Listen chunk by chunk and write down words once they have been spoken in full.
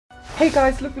Hey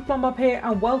guys, Luke the Plumbob here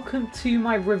and welcome to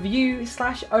my review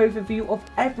slash overview of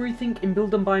everything in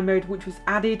Build and Buy mode which was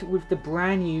added with the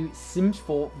brand new Sims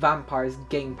 4 Vampires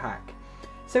game pack.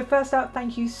 So first up,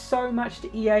 thank you so much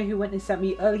to EA who went and sent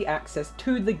me early access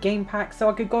to the game pack so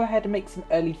I could go ahead and make some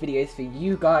early videos for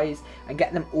you guys and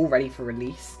get them all ready for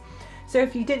release. So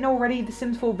if you didn't already, the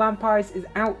Sims 4 Vampires is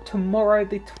out tomorrow,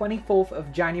 the 24th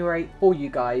of January for you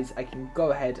guys. I can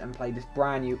go ahead and play this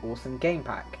brand new awesome game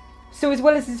pack. So as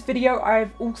well as this video,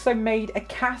 I've also made a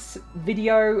cast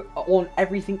video on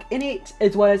everything in it,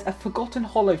 as well as a Forgotten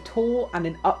Hollow tour and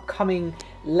an upcoming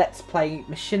Let's Play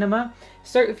Machinima.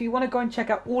 So if you want to go and check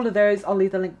out all of those, I'll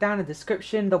leave the link down in the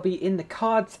description. They'll be in the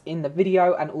cards in the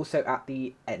video and also at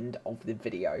the end of the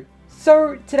video.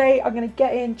 So today I'm going to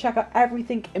get in, check out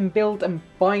everything in Build and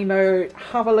Buy mode,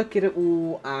 have a look at it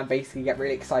all and basically get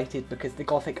really excited because the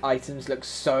Gothic items look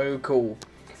so cool.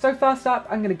 So first up,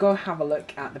 I'm going to go have a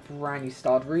look at the brand new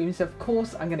starred rooms. Of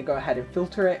course, I'm going to go ahead and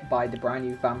filter it by the brand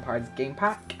new Vampires game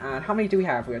pack. And how many do we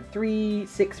have? We have 3,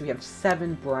 6, we have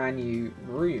 7 brand new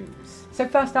rooms. So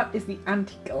first up is the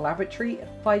Antique Lavatory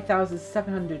at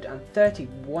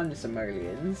 5,731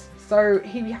 simoleons. So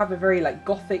here we have a very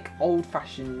Gothic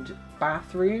old-fashioned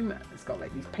bathroom. It's got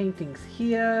these paintings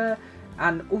here.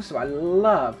 And also I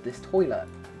love this toilet,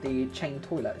 the chain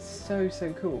toilet. It's so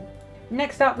cool.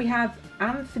 Next up we have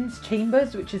Anthon's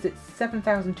Chambers, which is at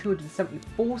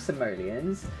 7,274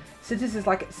 simoleons. So this is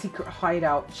like a secret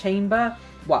hideout chamber.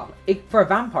 Well, for a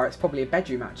vampire it's probably a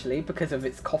bedroom actually because of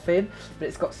its coffin, but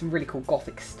it's got some really cool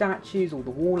Gothic statues, all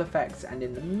the wall effects and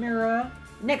in the mirror.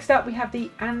 Next up we have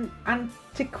the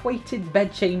Antiquated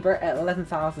Bedchamber at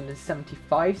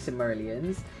 11,075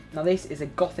 simoleons. Now this is a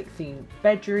Gothic themed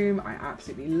bedroom. I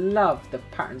absolutely love the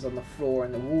patterns on the floor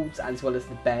and the walls as well as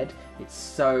the bed. It's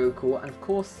so cool. And of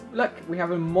course, look, we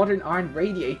have a modern iron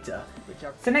radiator.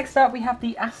 So next up we have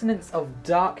the Assonance of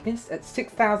Darkness at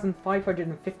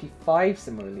 6,555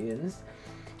 simoleons.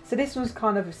 So this was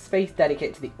kind of a space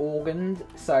dedicated to the organ.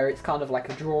 So it's kind of like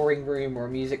a drawing room or a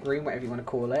music room, whatever you want to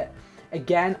call it.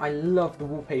 Again, I love the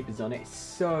wallpapers on it. It's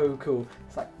so cool.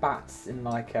 It's like bats in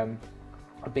like a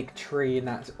big tree, and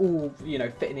that's all, you know,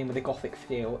 fitting in with a Gothic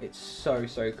feel. It's so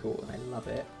cool, and I love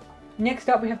it. Next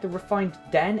up, we have the Refined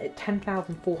Den at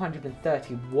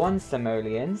 10,431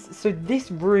 simoleons. So this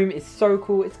room is so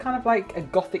cool. It's kind of like a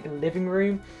Gothic living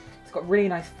room. It's got a really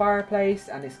nice fireplace,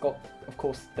 and it's got, of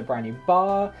course, the brand new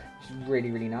bar, which is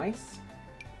really nice.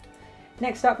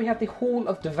 Next up we have the Hall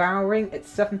of Devouring at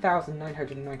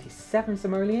 7,997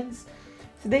 simoleons.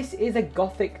 So this is a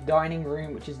Gothic dining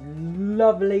room which is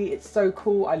lovely. It's so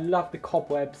cool. I love the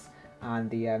cobwebs and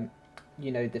the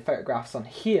you know, the photographs on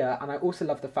here, and I also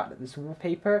love the fact that this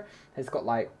wallpaper has got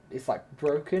it's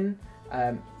broken.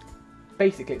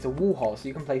 Basically it's a wall hole so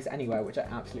you can place it anywhere, which I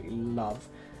absolutely love.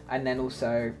 And then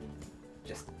also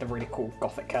just the really cool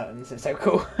Gothic curtains. It's so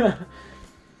cool.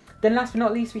 Then last but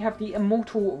not least, we have the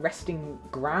Immortal Resting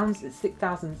Grounds at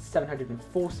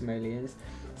 6,704 simoleons.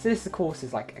 So this, of course,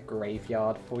 is like a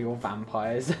graveyard for your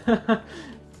vampires. So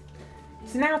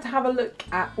now to have a look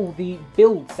at all the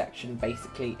build section,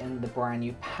 basically, in the brand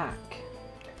new pack.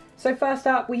 So first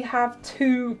up, we have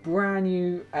 2 brand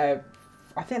new, I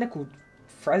think they're called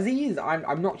Frezzies?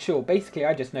 I'm not sure. Basically,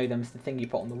 I just know them as the thing you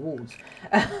put on the walls.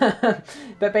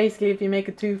 But basically, if you make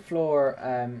a 2-floor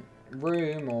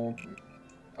room or...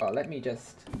 Oh, let me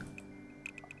just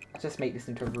make this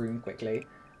into a room quickly,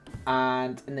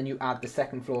 and then you add the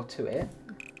 2nd floor to it.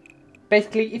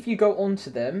 Basically, if you go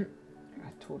onto them,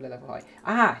 tall level height.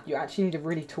 You actually need a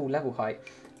really tall level height.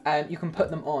 You can put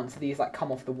them on, so these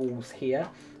come off the walls here.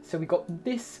 So we got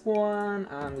this one,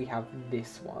 and we have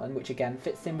this one, which again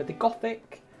fits in with the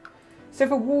Gothic. So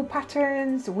for wall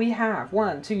patterns, we have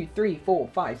 1, 2, 3, 4,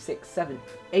 5, 6, 7,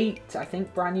 8. I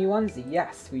think brand new ones.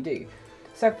 Yes, we do.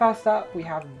 So first up, we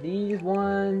have these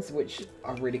ones, which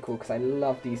are really cool because I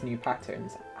love these new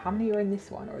patterns. How many are in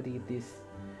this one? Or are these?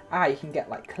 You can get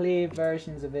clear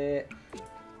versions of it.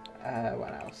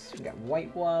 What else? You can get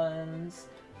white ones.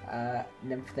 And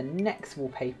then for the next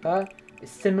wallpaper,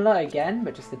 it's similar again,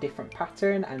 but just a different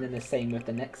pattern, and then the same with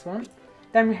the next one.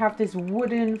 Then we have this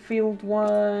wooden field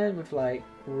one with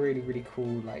really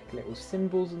cool little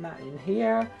symbols and that in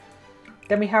here.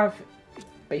 Then we have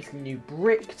basically new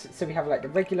bricked, so we have the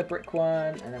regular brick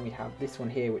one, and then we have this one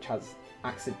here which has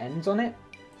accent ends on it.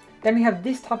 Then we have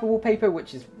this type of wallpaper,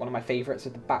 which is one of my favourites,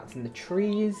 with the bats and the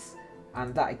trees,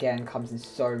 and that again comes in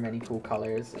so many cool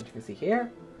colours, as you can see here.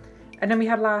 And then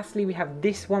lastly we have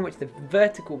this one, which is the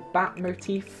vertical bat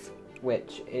motif,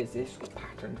 which is this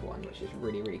patterned one, which is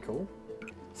really cool.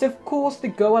 So of course, to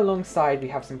go alongside, we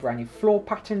have some brand new floor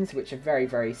patterns, which are very,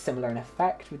 very similar in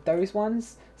effect with those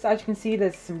ones. So as you can see,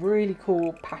 there's some really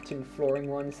cool pattern flooring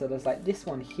ones. So there's like this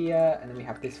one here, and then we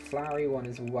have this flowery one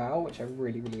as well, which I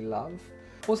really, really love.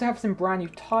 Also have some brand new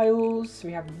tiles.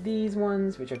 We have these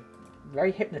ones, which are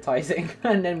very hypnotizing.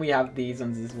 And then we have these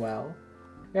ones as well.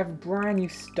 We have a brand new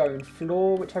stone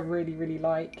floor, which I really, really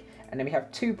like. And then we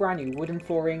have two brand new wooden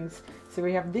floorings. So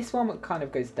we have this one that kind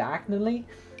of goes diagonally.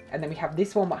 And then we have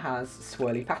this one that has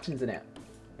swirly patterns in it.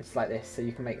 It's like this, so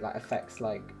you can make like effects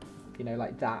like, you know,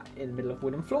 like that in the middle of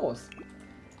wooden floors.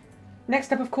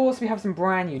 Next up, of course, we have some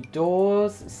brand new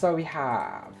doors. So we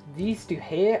have these two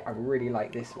here. I really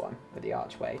like this one with the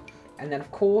archway. And then,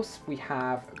 of course, we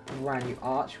have a brand new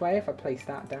archway, if I place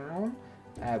that down,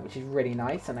 which is really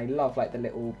nice. And I love like the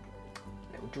little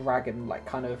dragon, like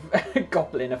kind of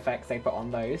goblin effects they put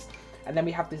on those. And then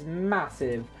we have this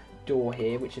massive door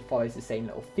here, which follows the same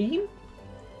little theme.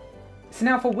 So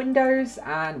now for windows,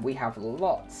 and we have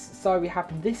lots. So we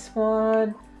have this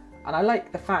one, and I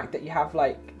like the fact that you have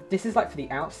like, this is like for the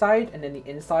outside, and then the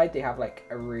inside they have like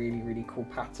a really, really cool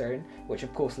pattern, which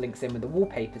of course links in with the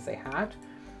wallpapers they had.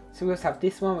 So we also have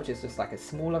this one, which is just like a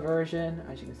smaller version,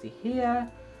 as you can see here.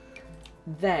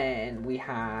 Then we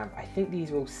have, I think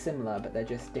these are all similar, but they're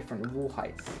just different wall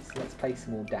heights. So let's place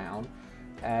them all down.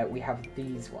 We have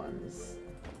these ones.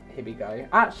 Here we go.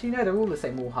 Actually, no, they're all the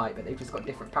same wall height, but they've just got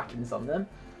different patterns on them.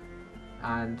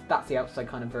 And that's the outside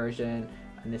kind of version,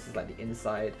 and this is like the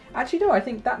inside. Actually, no, I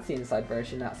think that's the inside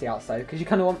version, that's the outside, because you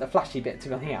kind of want the flashy bit to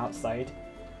be on the outside.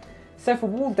 So for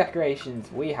wall decorations,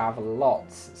 we have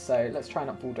lots. So let's try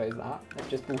not bulldoze that. Let's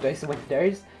just bulldoze the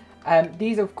windows.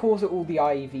 These, of course, are all the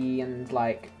ivy and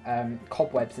like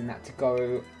cobwebs and that to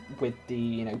go with the,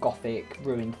 you know, Gothic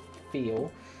ruined feel.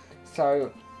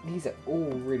 So these are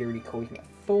all really, really cool. You can get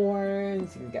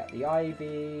thorns, you can get the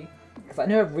ivy. Because I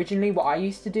know originally what I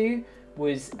used to do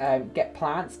was get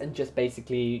plants and just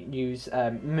basically use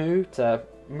moo to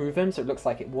move them so it looks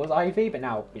like it was ivy, but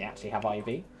now we actually have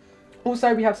ivy.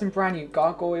 Also, we have some brand new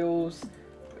gargoyles.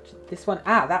 This one,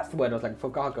 that's the word I was looking for,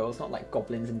 gargoyles, not like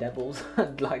goblins and devils,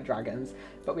 like dragons.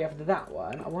 But we have that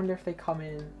one. I wonder if they come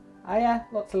in. Oh yeah,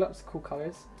 lots of cool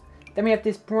colours. Then we have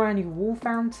this brand new wall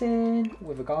fountain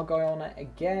with a gargoyle on it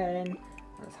again.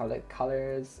 That's how the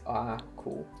colours are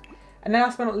cool. And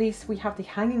last but not least, we have the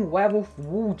hanging werewolf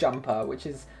wall jumper, which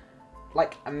is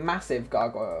like a massive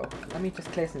gargoyle. Let me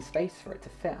just clear some space for it to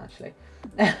fit, actually.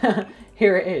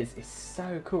 Here it is. It's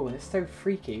so cool, and it's so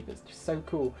freaky, but it's just so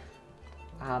cool.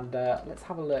 And let's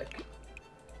have a look.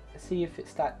 See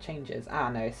if that changes.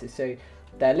 No, so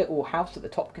their little house at the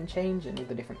top can change and all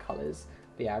the different colours.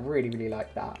 But yeah, I really, really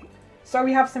like that. So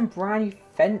we have some brand new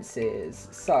fences.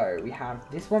 So we have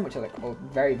this one, which is like a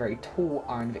very, very tall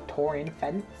iron Victorian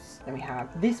fence. Then we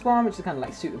have this one, which is kind of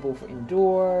like suitable for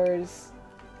indoors.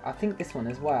 I think this one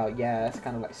as well. Yeah, it's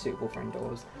kind of like suitable for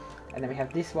indoors. And then we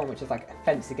have this one, which is like a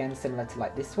fence again, similar to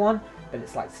like this one, but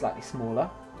it's like slightly smaller.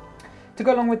 To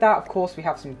go along with that, of course, we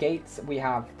have some gates. We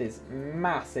have this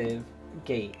massive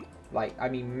gate. Like, I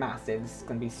mean massive. It's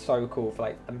going to be so cool for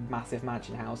like the massive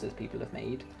mansion houses people have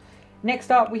made.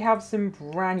 Next up, we have some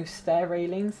brand new stair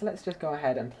railings. So let's just go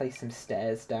ahead and place some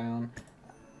stairs down.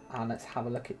 And let's have a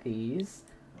look at these.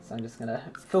 So I'm just going to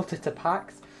filter to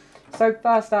packs. So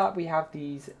first up, we have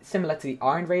these similar to the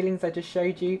iron railings I just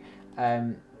showed you.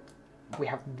 We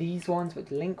have these ones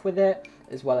which link with it,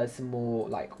 as well as some more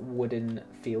like wooden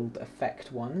field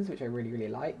effect ones, which I really, really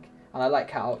like. And I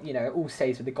like how, you know, it all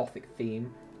stays with the Gothic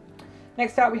theme.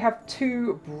 Next up, we have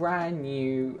two brand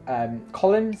new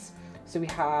columns. So we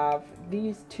have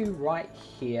these two right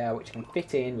here, which can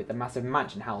fit in with the massive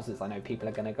mansion houses I know people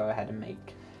are going to go ahead and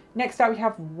make. Next up, we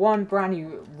have one brand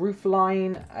new roof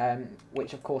line,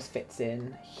 which of course fits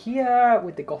in here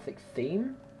with the Gothic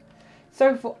theme.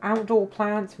 So for outdoor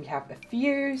plants, we have a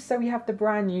few. So we have the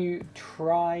brand new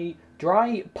dry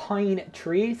pine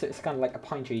tree. So it's kind of like a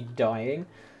pine tree dying.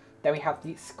 Then we have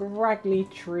the scraggly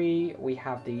tree. We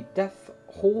have the death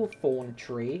hawthorn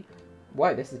tree.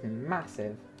 Whoa, this is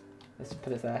massive. Let's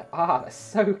put it there. That's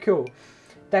so cool.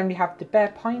 Then we have the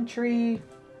bare pine tree.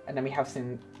 And then we have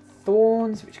some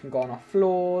thorns, which can go on our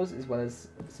floors, as well as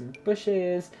some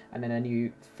bushes, and then a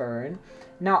new fern.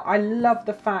 Now, I love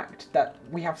the fact that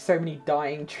we have so many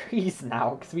dying trees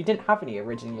now, because we didn't have any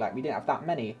originally. Like, we didn't have that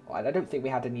many. Well, I don't think we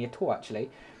had any at all, actually.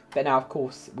 But now, of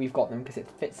course, we've got them because it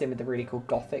fits in with the really cool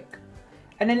Gothic.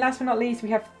 And then last but not least, we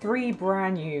have three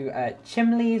brand new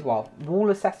chimneys, well, wall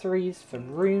accessories for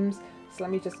rooms. So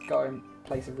let me just go and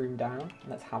place a room down.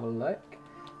 Let's have a look.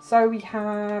 So we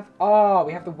have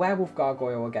the werewolf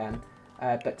gargoyle again.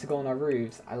 but to go on our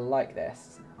roofs, I like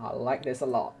this. I like this a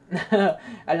lot. And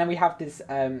then we have this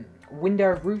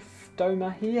window roof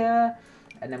domer here.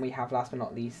 And then we have, last but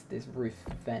not least, this roof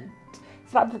vent.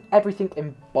 So that's everything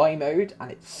in buy mode,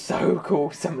 and it's so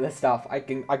cool, some of the stuff. I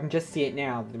can just see it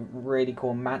now, the really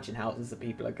cool mansion houses that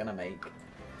people are going to make.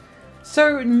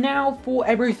 So now for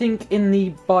everything in the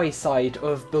buy side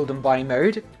of build and buy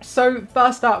mode. So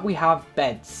first up we have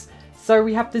beds. So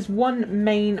we have this one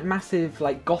main massive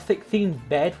like Gothic themed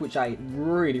bed, which I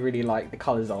really like the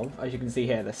colours of. As you can see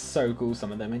here, they're so cool,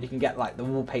 some of them, and you can get like the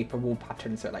wallpaper wall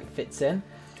pattern so it like fits in.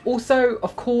 Also,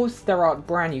 of course, there are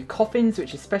brand new coffins,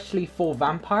 which is especially for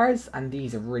vampires, and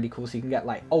these are really cool. So you can get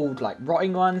like old like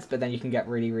rotting ones, but then you can get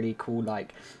really cool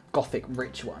like Gothic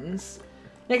rich ones.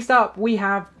 Next up, we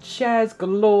have chairs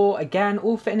galore, again,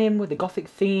 all fitting in with the Gothic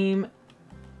theme.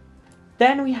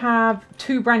 Then we have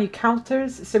two brand new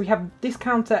counters. So we have this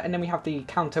counter, and then we have the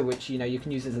counter which, you know, you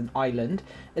can use as an island,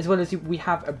 as well as we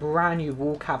have a brand new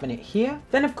wall cabinet here.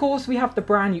 Then of course we have the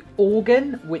brand new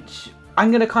organ, which I'm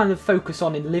going to kind of focus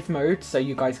on in live mode, so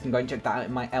you guys can go and check that out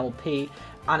in my LP.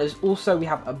 And as also we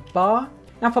have a bar.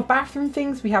 Now for bathroom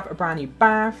things, we have a brand new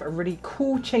bath, a really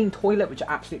cool chain toilet, which I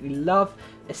absolutely love,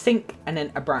 a sink, and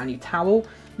then a brand new towel.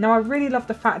 Now I really love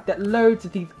the fact that loads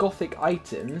of these Gothic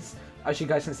items, as you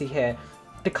guys can see here,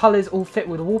 the colours all fit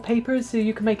with the wallpapers, so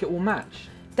you can make it all match.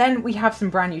 Then we have some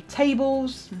brand new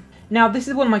tables. Now this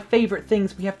is one of my favourite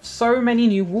things. We have so many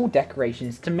new wall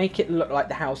decorations to make it look like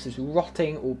the house is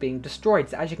rotting or being destroyed.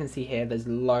 So as you can see here, there's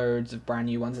loads of brand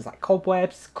new ones. There's like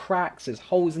cobwebs, cracks, there's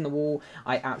holes in the wall.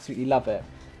 I absolutely love it.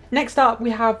 Next up, we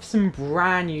have some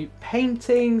brand new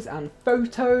paintings and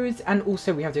photos. And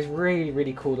also we have this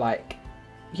really cool, like,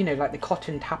 you know, like the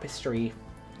cotton tapestry,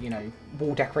 you know,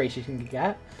 wall decoration you can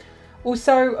get.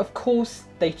 Also, of course,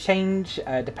 they change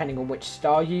depending on which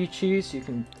style you choose. You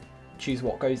can choose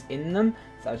what goes in them.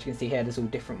 So as you can see here, there's all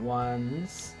different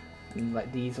ones, and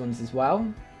like these ones as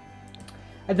well.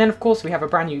 And then of course we have a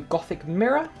brand new Gothic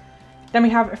mirror. Then we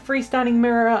have a freestanding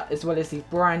mirror, as well as these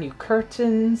brand new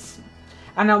curtains.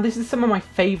 And now this is some of my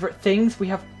favourite things. We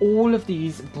have all of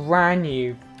these brand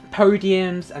new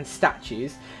podiums and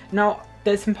statues. Now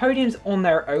there's some podiums on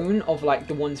their own of like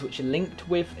the ones which are linked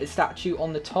with a statue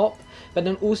on the top, but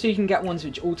then also you can get ones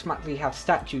which automatically have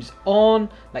statues on,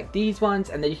 like these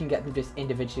ones, and then you can get them just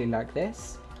individually like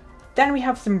this. Then we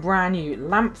have some brand new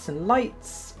lamps and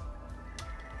lights.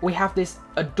 We have this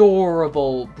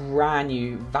adorable brand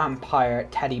new vampire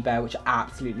teddy bear, which I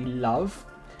absolutely love.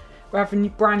 We have a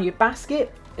brand new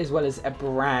basket, as well as a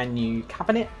brand new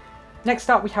cabinet.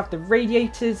 Next up we have the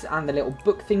radiators and the little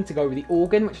book thing to go with the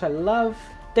organ, which I love.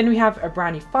 Then we have a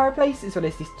brand new fireplace, as well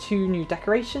as these two new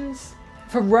decorations.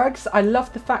 For rugs, I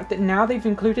love the fact that now they've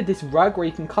included this rug where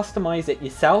you can customize it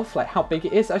yourself, like how big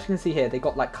it is. As you can see here, they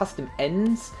got like custom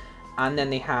ends, and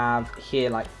then they have here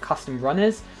like custom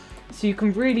runners. So you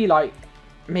can really like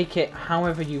make it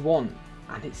however you want,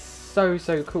 and it's so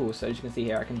cool. So as you can see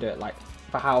here, I can do it like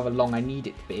for however long I need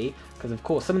it to be, because of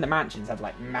course some of the mansions have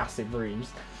like massive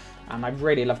rooms. And I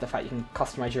really love the fact you can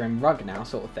customize your own rug now,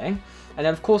 sort of thing. And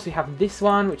then of course we have this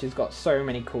one, which has got so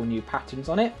many cool new patterns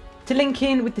on it. To link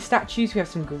in with the statues, we have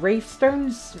some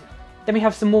gravestones. Then we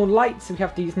have some more lights. We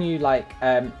have these new like,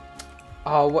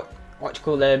 what you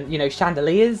call them, you know,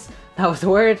 chandeliers. That was the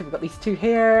word. We've got these two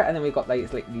here, and then we've got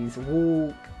like these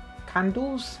wall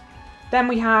candles. Then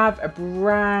we have a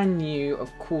brand new,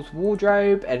 of course,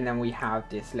 wardrobe, and then we have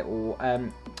this little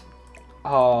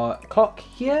clock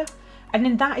here. And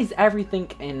then that is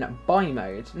everything in buy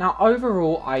mode. Now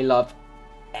overall, I love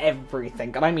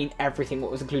everything, and I mean everything what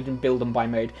was included in build and buy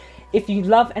mode. If you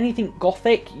love anything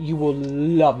Gothic, you will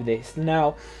love this.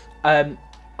 Now,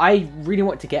 I really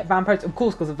want to get vampires, of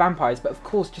course because of vampires, but of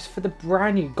course just for the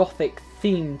brand new Gothic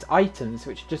themed items,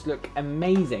 which just look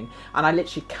amazing. And I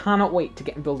literally cannot wait to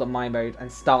get in build and buy mode and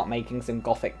start making some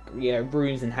Gothic, you know,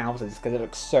 rooms and houses, because it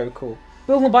looks so cool.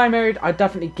 Build and buy mode, I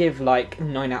definitely give like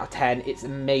 9 out of 10. It's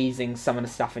amazing, some of the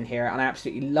stuff in here, and I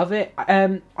absolutely love it.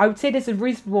 I would say there's a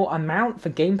reasonable amount for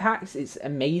game packs. It's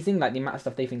amazing, like the amount of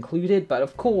stuff they've included, but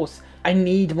of course, I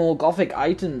need more Gothic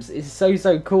items. It's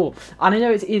so cool. And I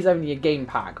know it is only a game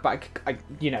pack, but I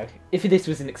you know, if this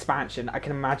was an expansion, I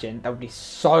can imagine there would be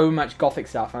so much Gothic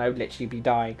stuff and I would literally be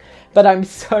dying. But I'm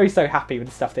so happy with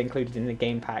the stuff they included in the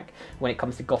game pack when it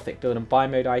comes to Gothic build and buy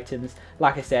mode items.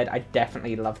 Like I said, I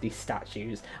definitely love these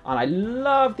statues, and I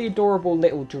love the adorable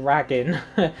little dragon,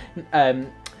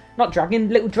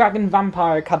 little dragon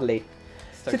vampire cuddly.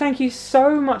 So thank you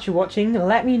so much for watching.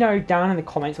 Let me know down in the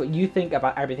comments what you think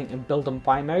about everything in build and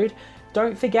buy mode.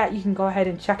 don't forget you can go ahead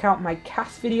and check out my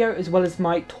cast video as well as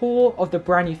my tour of the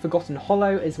brand new Forgotten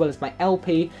Hollow as well as my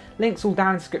LP. Links all down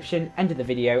in the description, end of the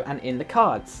video and in the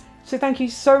cards. So thank you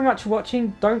so much for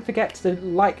watching. Don't forget to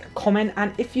like, comment,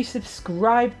 and if you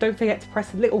subscribe, don't forget to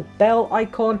press the little bell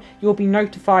icon. You'll be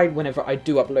notified whenever I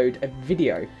do upload a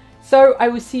video. So I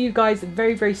will see you guys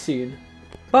very, very soon.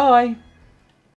 Bye!